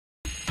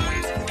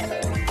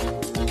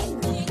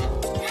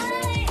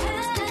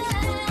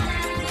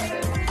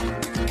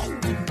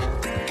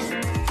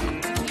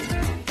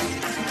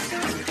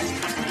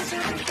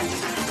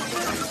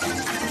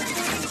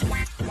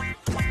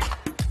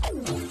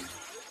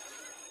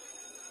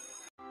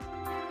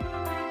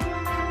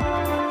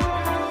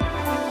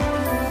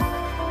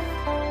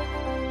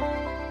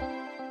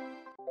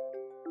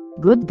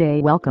Good day,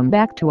 welcome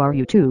back to our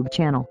YouTube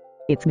channel.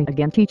 It's me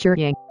again, Teacher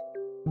Yang.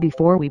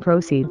 Before we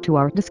proceed to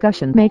our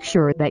discussion, make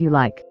sure that you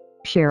like,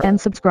 share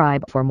and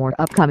subscribe for more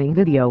upcoming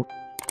video.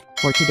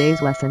 For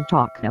today's lesson,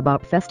 talk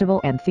about festival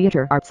and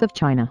theater arts of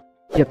China,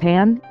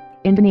 Japan,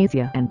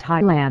 Indonesia and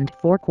Thailand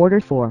for quarter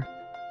 4.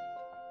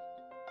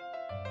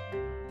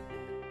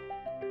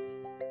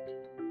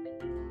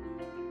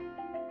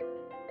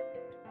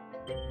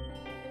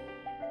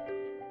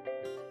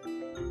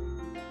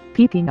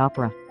 Peking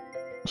Opera.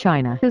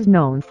 China is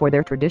known for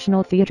their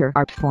traditional theater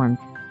art form.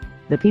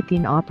 The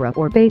Peking Opera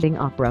or Beijing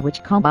Opera,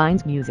 which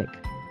combines music,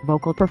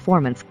 vocal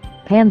performance,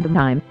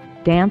 pantomime,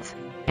 dance,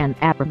 and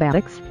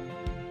acrobatics.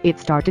 It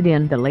started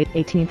in the late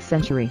 18th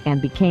century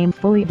and became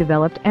fully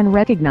developed and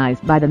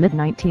recognized by the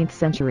mid-19th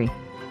century.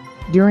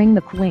 During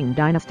the Qing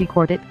dynasty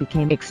court it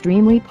became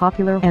extremely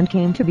popular and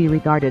came to be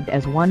regarded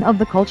as one of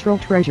the cultural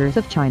treasures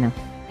of China.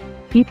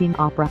 Peking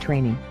Opera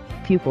training.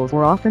 Pupils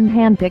were often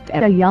handpicked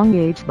at a young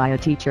age by a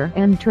teacher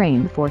and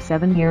trained for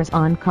 7 years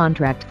on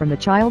contract from the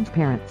child's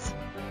parents.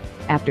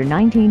 After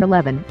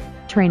 1911,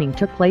 training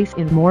took place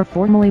in more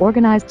formally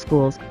organized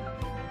schools.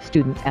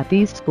 Students at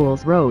these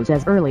schools rose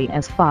as early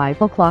as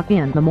 5 o'clock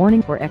in the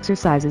morning for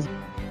exercises.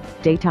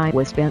 Daytime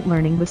was spent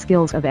learning the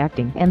skills of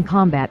acting and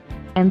combat,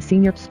 and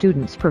senior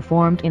students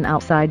performed in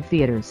outside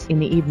theaters in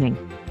the evening.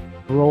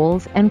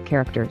 Roles and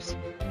characters.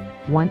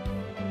 1.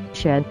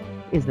 Shed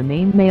is the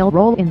main male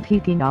role in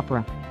Peking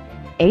Opera.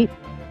 8.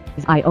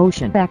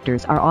 Ocean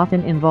actors are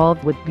often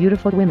involved with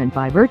beautiful women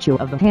by virtue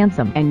of the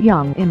handsome and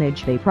young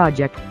image they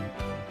project.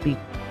 B.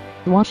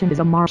 Ocean is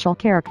a martial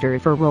character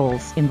for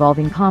roles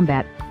involving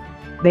combat.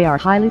 They are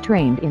highly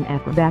trained in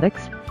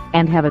acrobatics,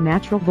 and have a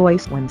natural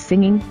voice when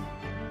singing.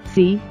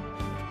 C.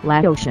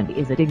 Ocean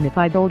is a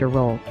dignified older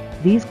role.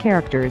 These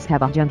characters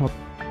have a gentle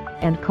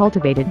and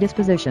cultivated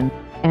disposition,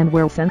 and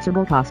wear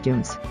sensible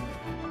costumes.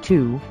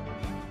 2.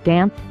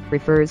 Dance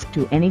refers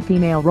to any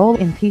female role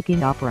in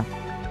Peking Opera.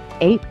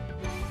 8.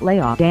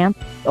 Lao Dan,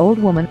 old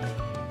woman.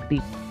 B.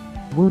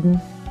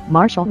 Wooden,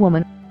 martial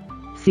woman.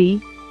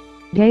 C.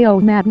 Gao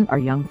Madan are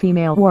young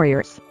female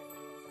warriors.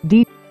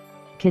 D.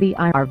 Kitty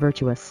are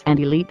virtuous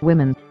and elite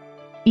women.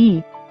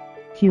 E.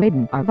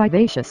 Huaden are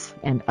vivacious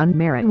and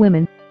unmarried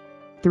women.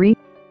 3.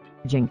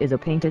 Jing is a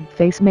painted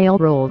face male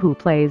role who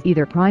plays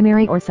either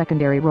primary or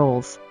secondary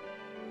roles.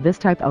 This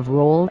type of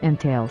role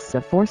entails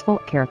a forceful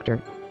character,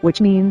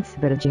 which means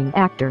that a Jing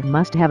actor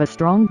must have a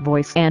strong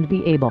voice and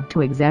be able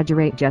to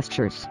exaggerate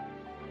gestures.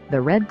 The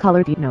red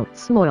color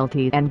denotes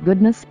loyalty and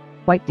goodness,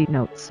 white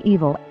denotes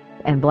evil,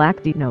 and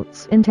black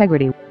denotes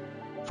integrity.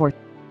 4.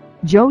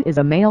 Zhou is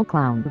a male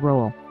clown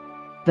role.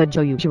 The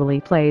Zhou usually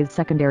plays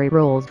secondary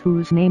roles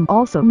whose name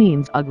also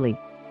means ugly.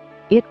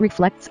 It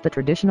reflects the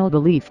traditional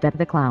belief that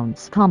the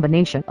clown's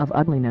combination of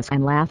ugliness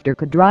and laughter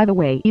could drive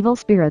away evil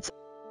spirits.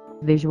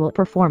 Visual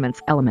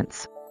performance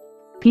elements.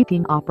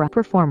 Peking Opera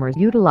performers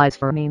utilize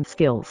 4 main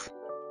skills.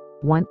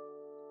 1.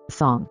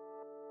 Song.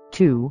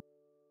 2.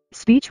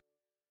 Speech.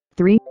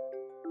 3.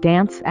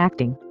 Dance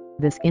acting.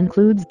 This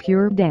includes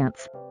pure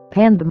dance,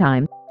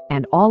 pantomime,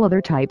 and all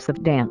other types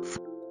of dance.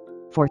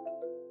 4.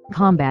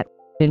 Combat.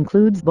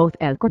 Includes both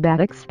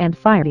acrobatics and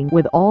fighting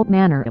with all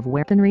manner of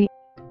weaponry.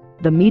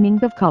 The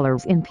meaning of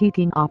colors in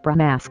Peking Opera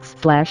masks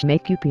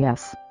make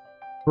UPS.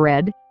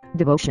 Red,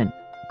 devotion,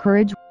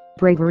 courage,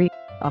 bravery,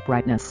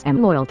 uprightness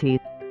and loyalty.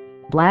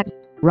 Black,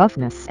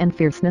 roughness and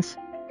fierceness.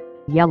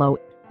 Yellow,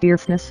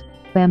 fierceness,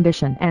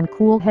 ambition and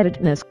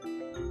cool-headedness.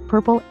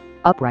 Purple,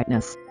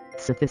 uprightness,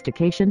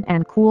 sophistication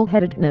and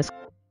cool-headedness.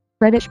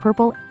 Reddish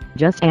purple,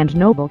 just and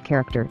noble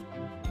character.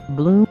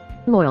 Blue,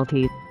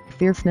 loyalty,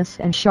 fierceness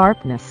and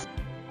sharpness.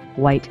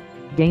 White,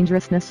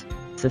 dangerousness,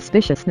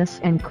 suspiciousness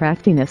and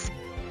craftiness.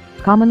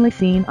 Commonly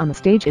seen on the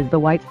stage is the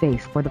white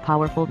face for the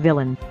powerful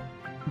villain.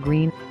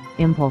 Green,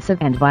 impulsive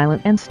and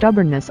violent and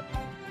stubbornness.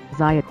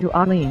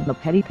 Zayatualing, the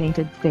petty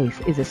painted face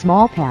is a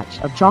small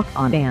patch of chalk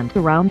on and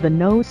around the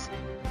nose.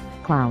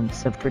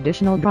 Clowns of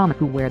traditional drama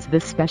who wears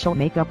this special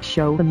makeup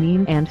show the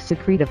mean and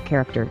secretive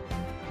character.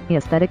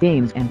 Aesthetic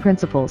aims and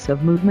principles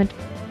of movement.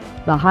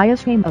 The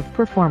highest aim of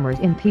performers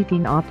in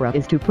Peking Opera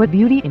is to put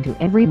beauty into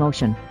every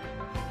motion.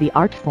 The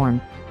art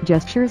form,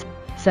 gestures,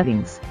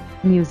 settings,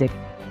 music,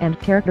 and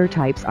character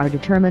types are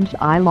determined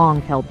by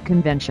long-held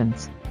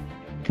conventions.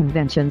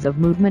 Conventions of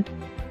movement.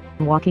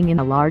 Walking in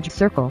a large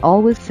circle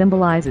always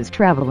symbolizes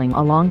traveling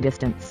a long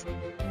distance.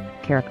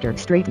 Character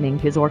straightening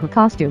his or her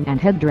costume and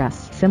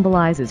headdress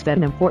symbolizes that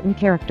an important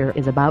character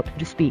is about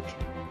to speak.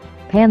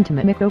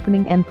 Pantomimic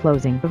opening and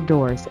closing of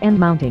doors and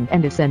mounting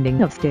and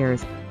descending of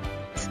stairs.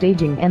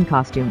 Staging and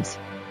costumes.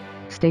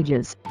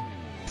 Stages.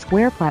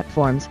 Square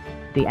platforms.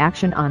 The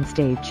action on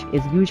stage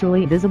is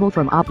usually visible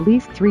from at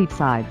least 3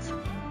 sides.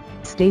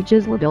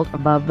 Stages were built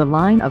above the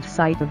line of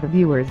sight of the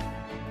viewers,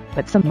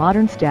 but some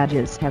modern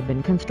stages have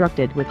been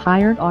constructed with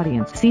higher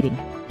audience seating.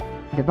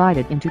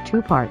 Divided into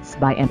 2 parts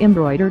by an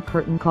embroidered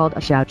curtain called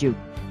a xiaoju.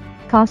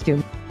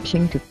 Costume,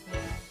 xingtu.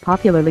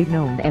 Popularly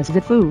known as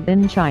zifu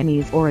in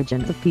Chinese,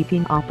 origins of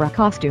Peking Opera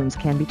costumes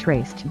can be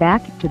traced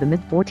back to the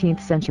mid-14th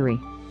century.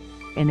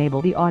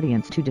 enable the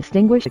audience to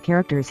distinguish a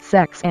character's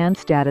sex and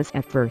status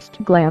at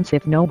first glance,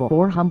 if noble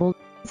or humble,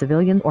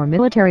 civilian or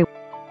military.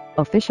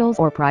 Officials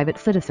or private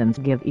citizens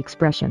give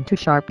expression to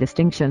sharp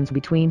distinctions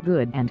between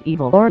good and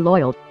evil or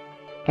loyal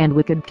and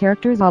wicked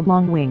characters.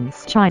 Oblong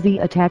wings chiefly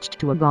attached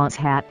to a gauze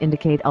hat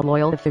indicate a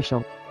loyal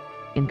official.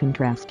 In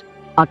contrast,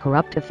 a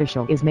corrupt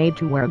official is made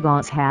to wear a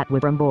gauze hat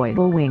with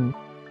rhomboidal wing.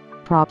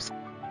 Props.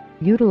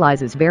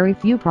 Utilizes very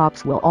few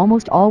props will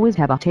almost always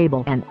have a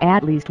table and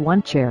at least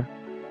one chair,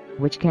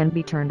 which can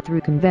be turned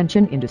through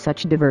convention into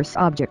such diverse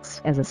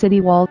objects as a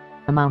city wall,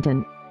 a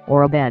mountain,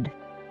 or a bed.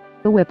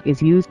 The whip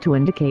is used to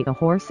indicate a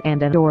horse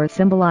and an oar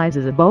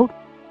symbolizes a boat.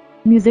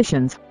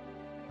 Musicians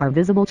are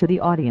visible to the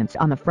audience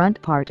on the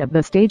front part of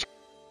the stage.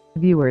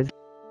 Viewers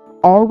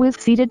always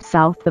seated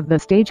south of the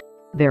stage,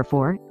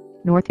 therefore,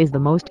 north is the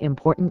most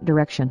important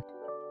direction.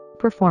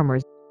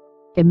 Performers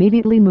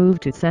immediately move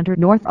to center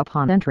north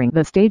upon entering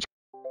the stage.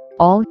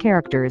 All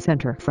characters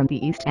enter from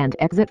the east and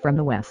exit from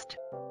the west.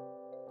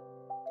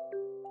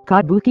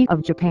 Kabuki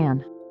of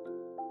Japan.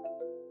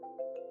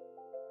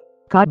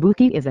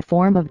 Kabuki is a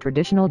form of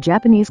traditional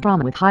Japanese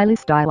drama with highly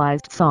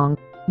stylized song,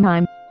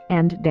 mime,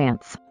 and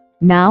dance,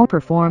 now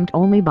performed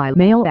only by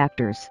male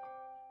actors.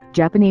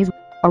 Japanese,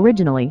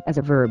 originally as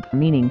a verb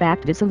meaning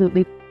act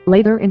dissolutely,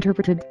 later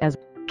interpreted as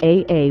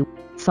a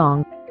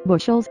song,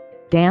 bushels,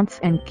 dance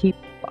and keep,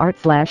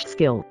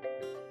 art/skill.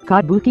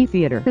 Kabuki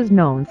theater is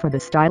known for the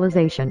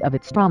stylization of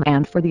its drama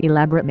and for the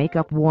elaborate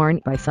makeup worn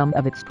by some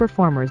of its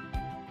performers.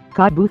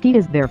 Kabuki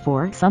is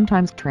therefore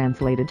sometimes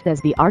translated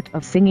as the art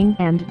of singing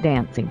and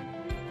dancing.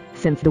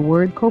 Since the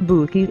word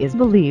kobuki is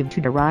believed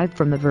to derive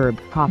from the verb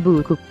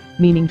kabuku,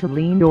 meaning to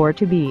lean or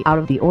to be out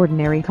of the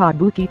ordinary,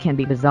 kabuki can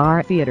be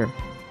bizarre theater.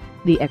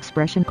 The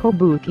expression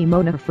kobuki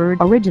mona referred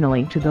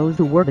originally to those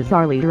who were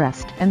bizarrely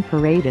dressed and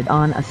paraded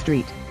on a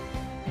street.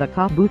 The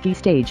kabuki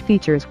stage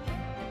features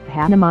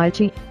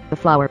hanamichi, the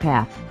flower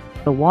path,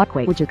 the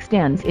walkway which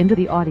extends into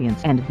the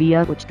audience and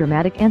via which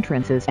dramatic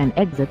entrances and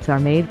exits are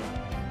made.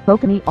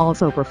 Kokani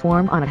also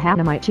perform on a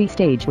hanamichi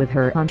stage with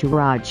her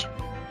entourage.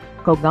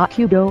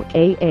 Kogakudo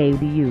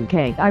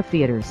Kaabuki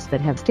theaters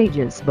that have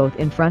stages both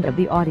in front of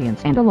the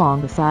audience and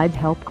along the sides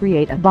help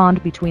create a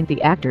bond between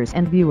the actors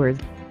and viewers.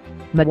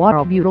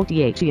 Mawarobudo,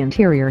 the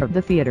interior of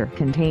the theater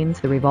contains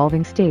the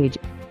revolving stage.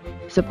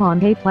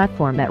 Saponge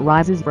platform that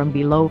rises from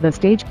below the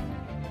stage.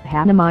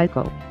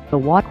 Hanamiko, the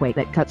walkway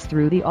that cuts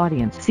through the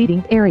audience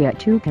seating area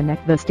to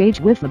connect the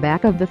stage with the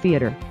back of the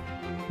theater.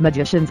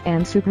 Magicians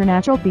and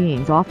supernatural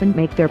beings often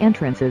make their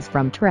entrances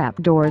from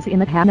trapdoors in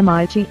the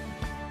hanamichi.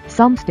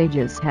 Some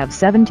stages have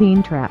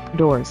 17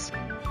 trapdoors.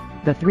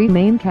 The three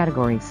main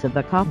categories of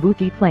the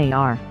kabuki play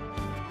are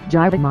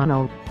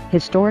Jiromono,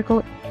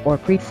 historical, or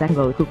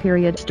pre-Sengoku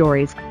period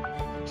stories;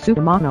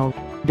 Tsukamono,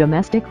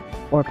 domestic,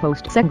 or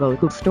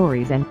post-Sengoku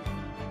stories; and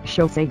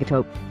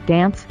Shosegato,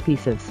 dance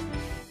pieces.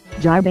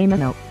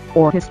 Jiromono,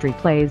 or history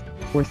plays,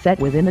 were set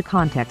within the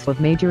context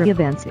of major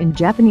events in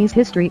Japanese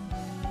history.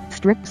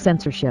 Strict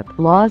censorship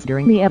laws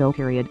during the Edo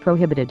period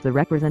prohibited the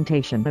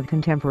representation of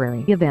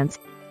contemporary events,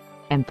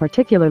 and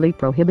particularly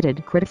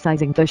prohibited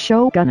criticizing the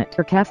shogunate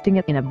or casting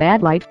it in a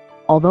bad light,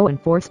 although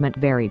enforcement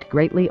varied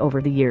greatly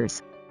over the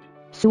years.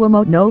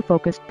 Suumono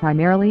focused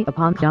primarily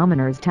upon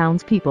commoners,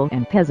 townspeople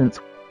and peasants.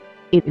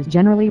 It is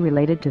generally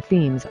related to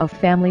themes of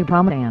family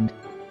drama and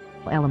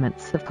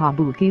elements of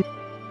kabuki.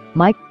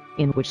 Mike,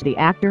 in which the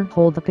actor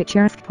holds a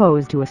picturesque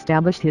pose to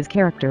establish his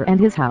character and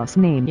his house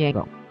name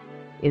Yago,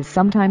 is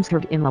sometimes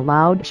heard in a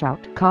loud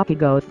shout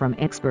kakigo from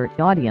expert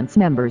audience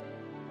members,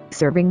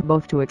 serving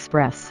both to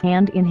express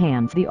and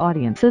enhance the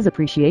audience's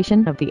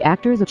appreciation of the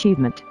actor's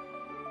achievement.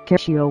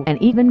 Kashio, an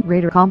even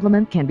greater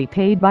compliment can be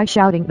paid by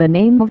shouting the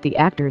name of the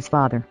actor's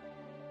father.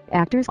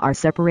 Actors are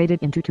separated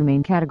into two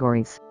main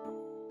categories: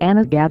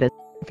 Anagata,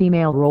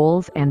 female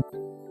roles, and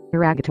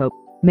Hiragato,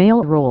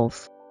 male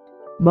roles.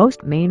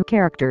 Most main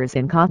characters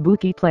in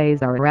kabuki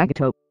plays are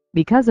Hiragato,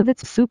 because of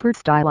its super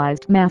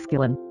stylized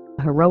masculine,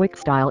 heroic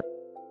style.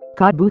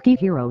 Kabuki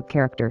hero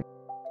character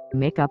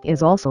makeup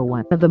is also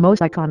one of the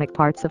most iconic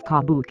parts of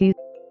kabuki.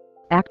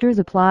 Actors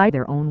apply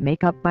their own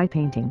makeup by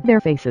painting their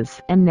faces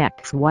and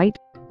necks white,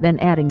 then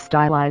adding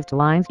stylized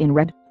lines in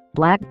red,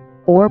 black,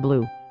 or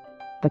blue.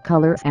 The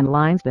colors and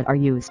lines that are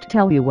used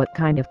tell you what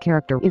kind of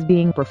character is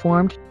being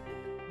performed.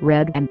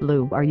 Red and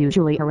blue are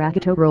usually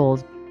Hiragato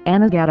roles.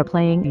 Anagata,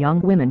 playing young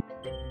women,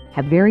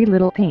 have very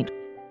little paint.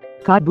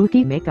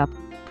 Kabuki makeup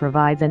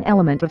provides an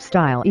element of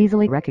style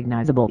easily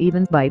recognizable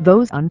even by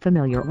those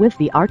unfamiliar with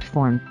the art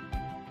form.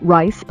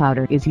 Rice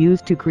powder is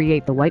used to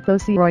create the white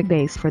ochroi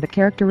base for the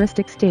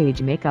characteristic stage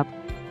makeup,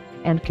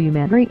 and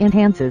kumari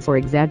enhances or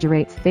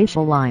exaggerates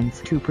facial lines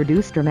to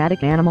produce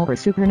dramatic animal or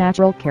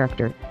supernatural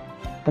character.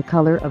 The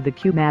color of the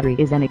kumari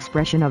is an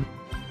expression of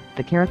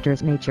the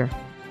character's nature.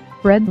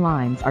 Red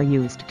lines are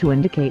used to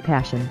indicate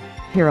passion,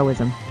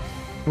 heroism,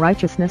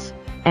 righteousness,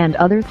 and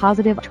other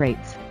positive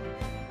traits.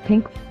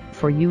 Pink,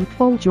 for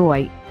youthful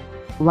joy.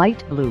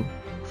 Light blue,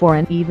 for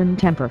an even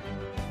temper.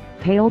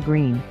 Pale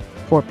green,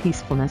 for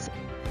peacefulness.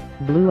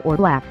 Blue or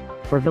black,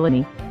 for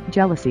villainy,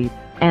 jealousy,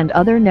 and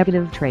other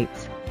negative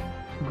traits.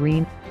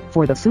 green,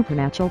 for the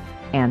supernatural,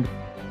 and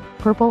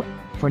purple,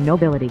 for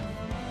nobility.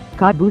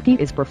 Kabuki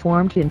is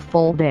performed in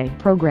full-day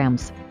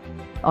programs.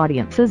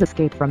 Audiences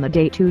escape from the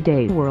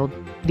day-to-day world,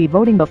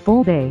 devoting the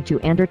full day to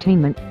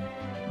entertainment.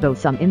 Though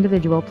some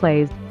individual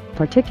plays,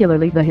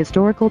 particularly the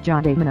historical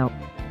Jadaimono,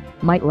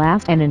 might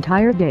last an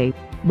entire day,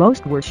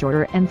 most were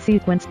shorter and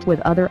sequenced with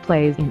other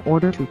plays in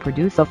order to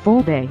produce a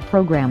full-day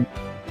program.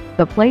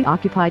 The play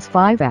occupies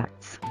 5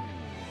 acts.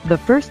 The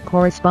first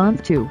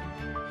corresponds to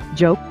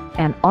joke,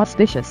 an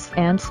auspicious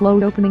and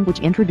slow opening which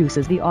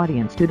introduces the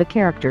audience to the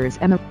characters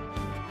and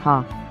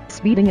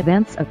speeding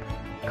events up,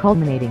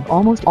 culminating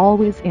almost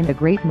always in a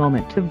great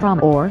moment of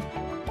drama or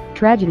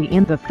tragedy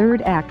in the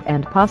third act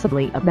and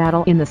possibly a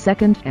battle in the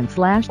second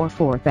and/or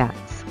fourth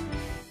acts.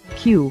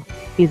 Q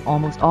is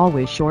almost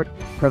always short,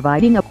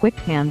 providing a quick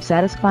and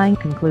satisfying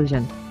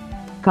conclusion.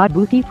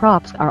 Kabuki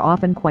props are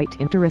often quite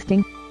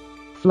interesting.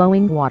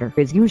 Flowing water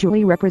is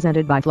usually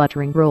represented by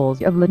fluttering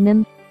rolls of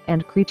linen,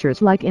 and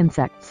creatures like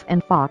insects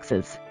and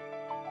foxes.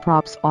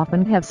 Props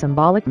often have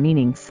symbolic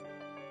meanings.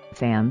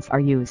 Fans are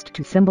used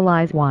to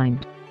symbolize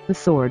wind, the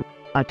sword,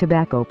 a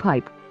tobacco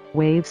pipe,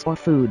 waves or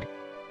food.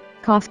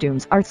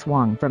 Costumes are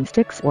swung from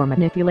sticks or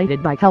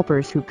manipulated by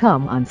helpers who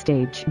come on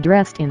stage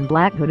dressed in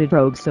black hooded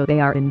robes so they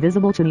are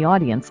invisible to the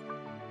audience.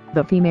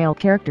 The female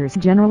characters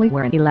generally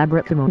wear an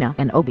elaborate kimono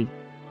and obi.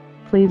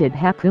 Pleated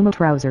hakama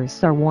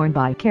trousers are worn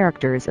by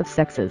characters of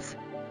sexes.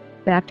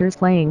 Actors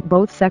playing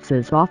both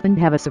sexes often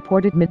have a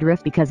supported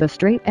midriff because a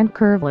straight and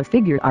curveless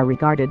figure are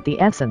regarded the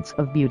essence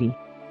of beauty.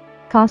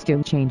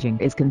 Costume changing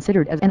is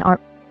considered as an art.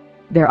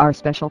 There are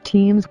special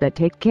teams that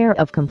take care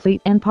of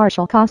complete and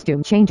partial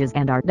costume changes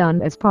and are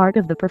done as part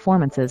of the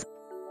performances.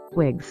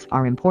 Wigs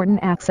are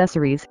important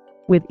accessories,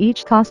 with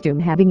each costume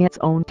having its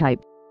own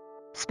type.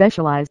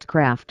 Specialized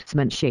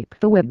craftsmen shape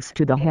the wigs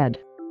to the head.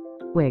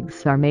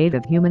 Wigs are made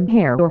of human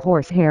hair or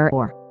horse hair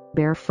or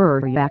bear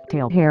fur or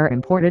yak-tail hair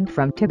imported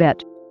from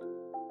Tibet.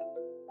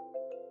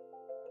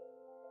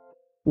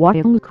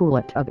 Wayang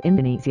Kulit of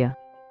Indonesia.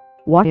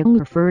 Wayang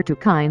refer to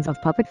kinds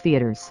of puppet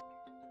theaters.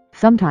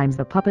 Sometimes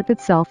the puppet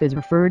itself is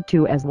referred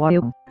to as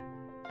wayang.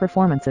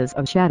 Performances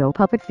of shadow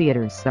puppet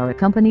theaters are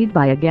accompanied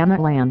by a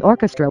gamelan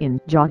orchestra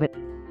in Java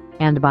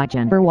and by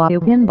gender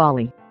wayang in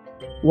Bali.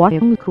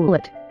 Wayang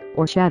Kulit,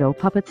 or shadow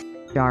puppets,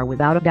 are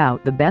without a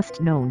doubt the best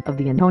known of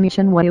the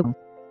Indonesian wayang.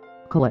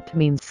 Kulit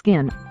means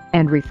skin,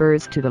 and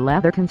refers to the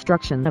leather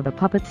construction of the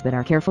puppets that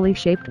are carefully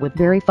shaped with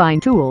very fine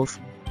tools,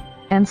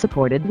 and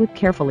supported with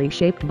carefully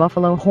shaped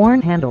buffalo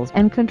horn handles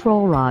and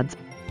control rods.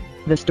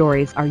 The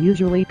stories are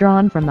usually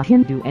drawn from the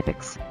Hindu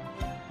epics.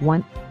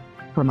 1.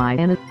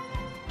 Ramayana.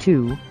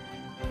 2.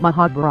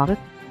 Mahabharata.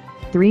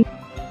 3.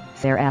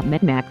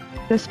 Saramagnak,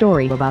 the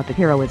story about the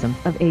heroism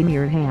of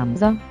Amir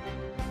Hamza.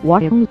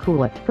 Wayang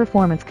Kulit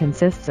performance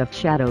consists of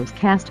shadows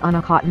cast on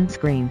a cotton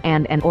screen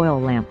and an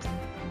oil lamp.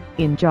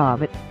 In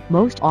Java,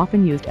 most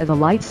often used as a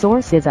light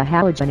source is a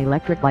halogen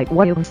electric light.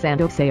 Wayang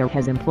Sandosayor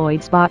has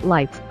employed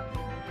spotlights,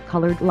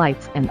 colored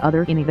lights and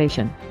other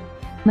innovation.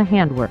 The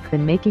handwork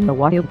in making the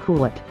Wayang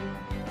Kulit.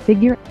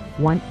 Figure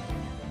 1.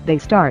 They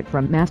start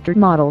from mastered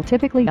model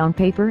typically on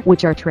paper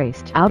which are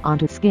traced out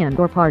onto skin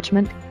or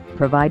parchment,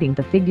 providing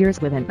the figures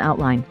with an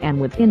outline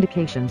and with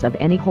indications of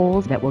any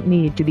holes that will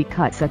need to be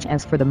cut such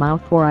as for the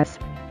mouth or eyes.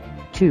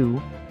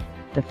 2.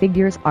 The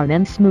figures are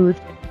then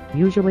smoothed,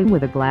 usually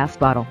with a glass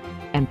bottle,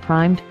 and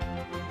primed.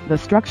 The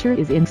structure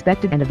is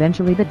inspected and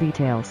eventually the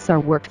details are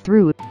worked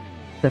through.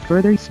 The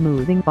further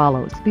smoothing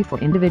follows before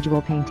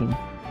individual painting,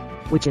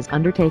 which is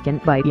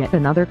undertaken by yet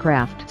another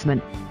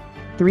craftsman.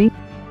 3.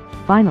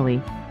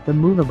 Finally, the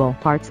movable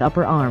parts,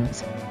 upper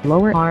arms,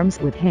 lower arms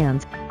with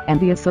hands, and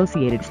the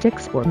associated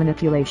sticks for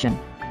manipulation,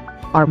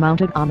 are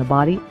mounted on the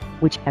body,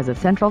 which has a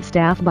central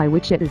staff by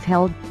which it is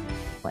held.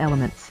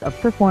 Elements of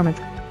performance.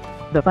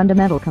 The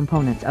fundamental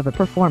components of a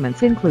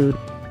performance include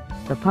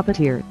the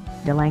puppeteer,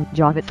 dalang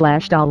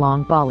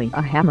Java/Dalong Bali,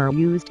 a hammer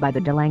used by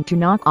the dalang to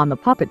knock on the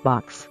puppet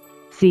box.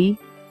 C.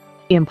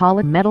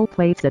 Impala metal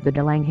plates that the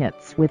dalang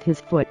hits with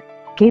his foot.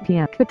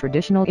 Kapiak, a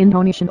traditional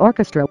Indonesian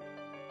orchestra.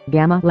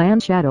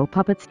 Gamelan shadow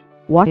puppets.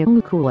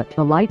 Wayang Kulit,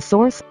 a light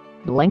source,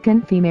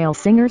 Blankan female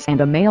singers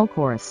and a male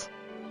chorus.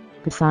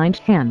 Besigned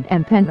hand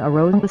and pen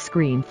arose the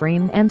screen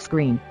frame and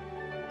screen.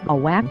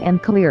 Awak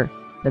and clear,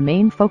 the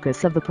main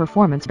focus of the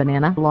performance.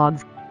 Banana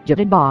logs,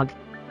 jutted bog.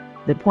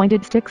 The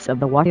pointed sticks of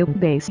the wayang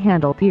base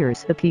handle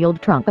pierce the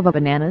peeled trunk of a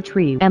banana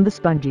tree and the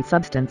spongy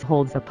substance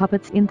holds the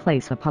puppets in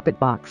place. A puppet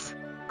box.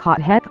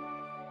 Caught head.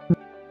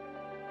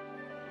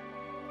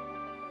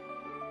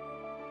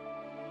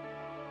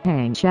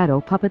 Hang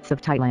shadow puppets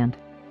of Thailand.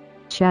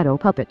 Shadow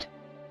puppet.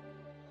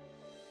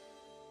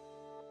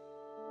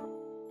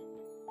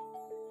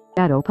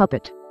 Shadow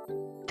puppet.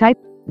 Type.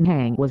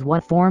 Hang was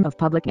one form of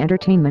public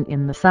entertainment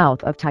in the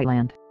south of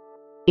Thailand.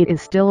 It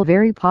is still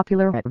very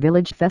popular at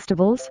village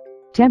festivals,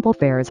 temple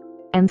fairs,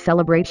 and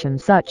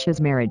celebrations such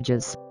as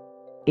marriages.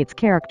 Its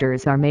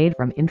characters are made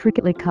from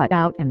intricately cut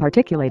out and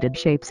articulated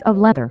shapes of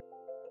leather.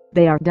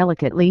 They are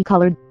delicately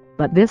colored,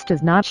 but this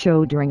does not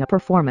show during a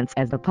performance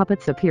as the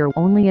puppets appear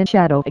only in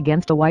shadow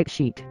against a white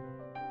sheet.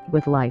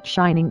 with light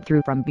shining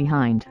through from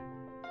behind.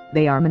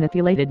 They are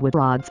manipulated with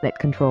rods that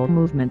control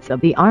movements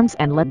of the arms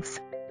and legs.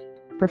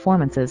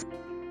 Performances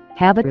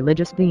have a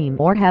religious theme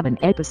or have an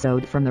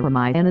episode from the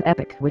Ramayana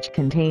epic which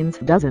contains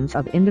dozens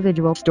of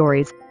individual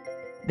stories.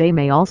 They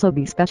may also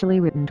be specially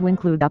written to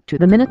include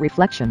up-to-the-minute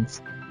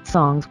reflections,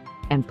 songs,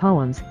 and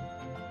poems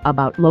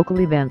about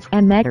local events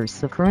and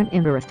matters of current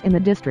interest in the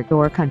district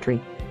or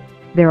country.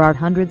 There are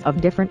hundreds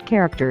of different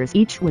characters,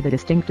 each with a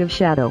distinctive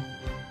shadow.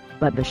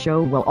 But the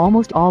show will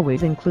almost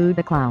always include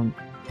a clown,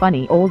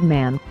 funny old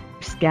man,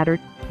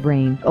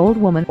 scattered-brained old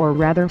woman or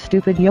rather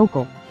stupid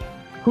yokel,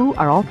 who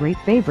are all great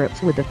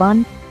favorites with the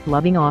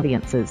fun-loving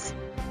audiences.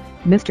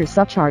 Mr.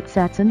 Suchart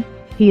Satson,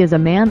 he is a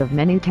man of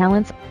many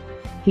talents.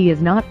 He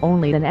is not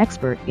only an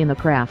expert in the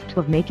craft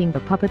of making the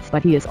puppets,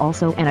 but he is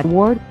also an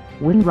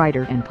award-winning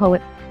writer and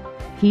poet.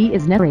 He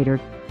is narrator,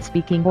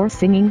 speaking or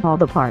singing all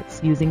the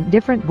parts using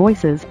different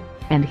voices,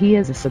 and he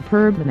is a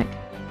superb mimic.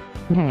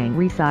 Nhang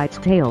recites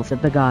tales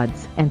of the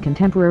gods and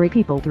contemporary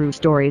people through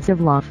stories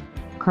of love,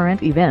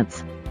 current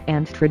events,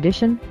 and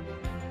tradition.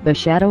 The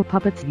shadow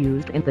puppets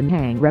used in the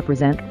Nhang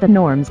represent the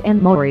norms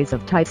and mores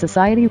of Thai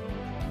society.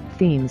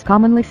 Themes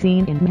commonly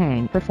seen in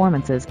Nhang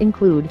performances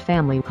include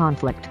family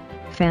conflict,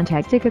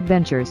 fantastic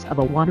adventures of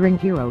a wandering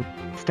hero,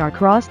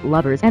 star-crossed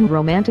lovers and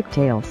romantic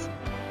tales.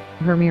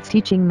 Hermits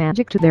teaching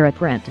magic to their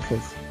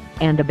apprentices,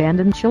 and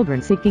abandoned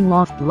children seeking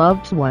lost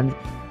loved ones.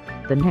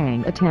 The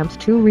Nhang attempts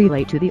to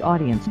relate to the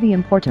audience the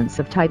importance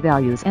of Thai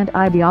values and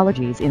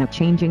ideologies in a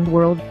changing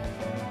world.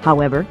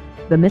 However,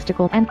 the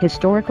mystical and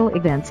historical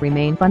events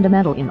remain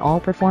fundamental in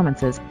all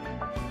performances.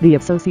 The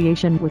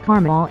association with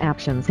karma, all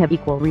actions have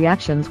equal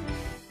reactions,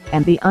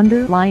 and the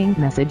underlying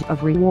message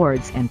of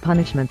rewards and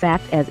punishments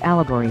act as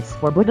allegories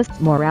for Buddhist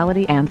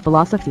morality and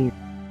philosophy.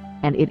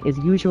 And it is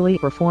usually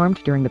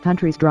performed during the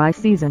country's dry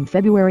season,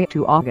 February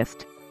to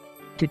August.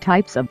 Two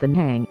types of the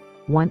Nhang.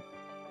 1.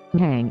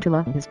 Nhang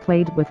Tula is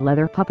played with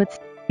leather puppets,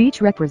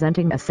 each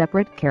representing a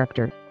separate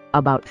character,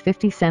 about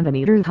 50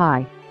 centimeters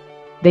high.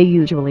 They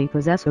usually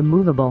possess a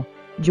movable,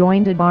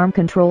 jointed arm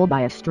controlled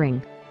by a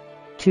string.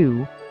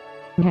 2.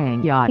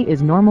 Nhang Yai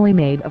is normally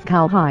made of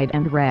cowhide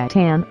and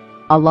rattan,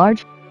 a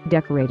large,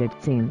 decorated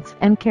scenes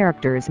and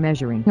characters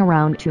measuring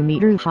around 2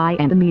 meters high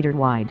and a meter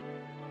wide.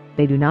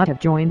 They do not have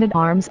jointed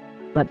arms,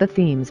 but the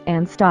themes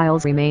and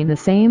styles remain the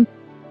same.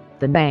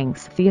 The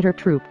Banks Theatre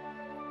Troupe.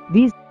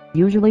 These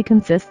usually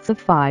consists of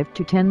 5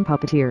 to 10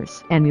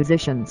 puppeteers and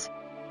musicians.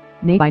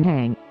 Nabai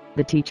Nhang,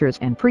 the teachers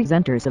and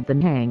presenters of the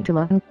Nhang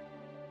Tula.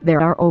 There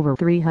are over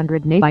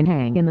 300 Nabai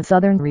Nhang in the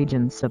southern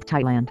regions of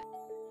Thailand.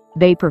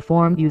 They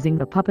perform using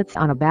the puppets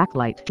on a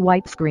backlight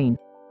white screen,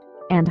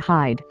 and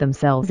hide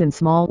themselves in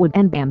small wood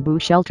and bamboo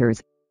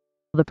shelters.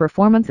 The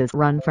performances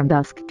run from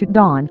dusk to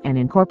dawn and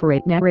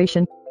incorporate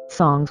narration,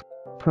 songs,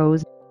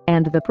 prose,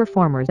 and the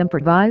performer's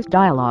improvised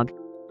dialogue.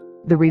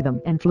 The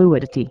rhythm and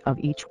fluidity of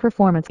each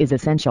performance is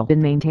essential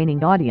in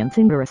maintaining audience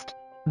interest.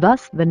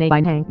 Thus the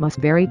Nabai Nhang must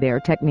vary their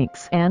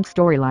techniques and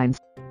storylines.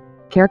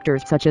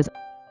 Characters such as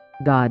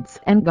gods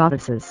and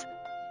goddesses,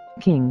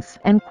 kings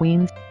and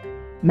queens,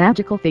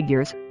 magical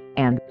figures,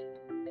 and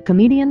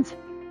comedians.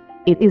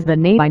 It is the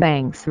Nabai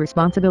Nhang's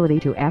responsibility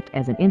to act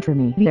as an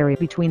intermediary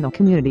between the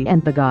community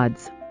and the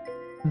gods.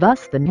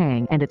 Thus the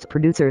Nhang and its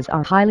producers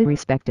are highly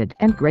respected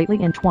and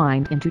greatly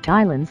entwined into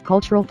Thailand's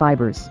cultural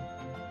fibers.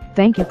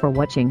 Thank you for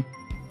watching.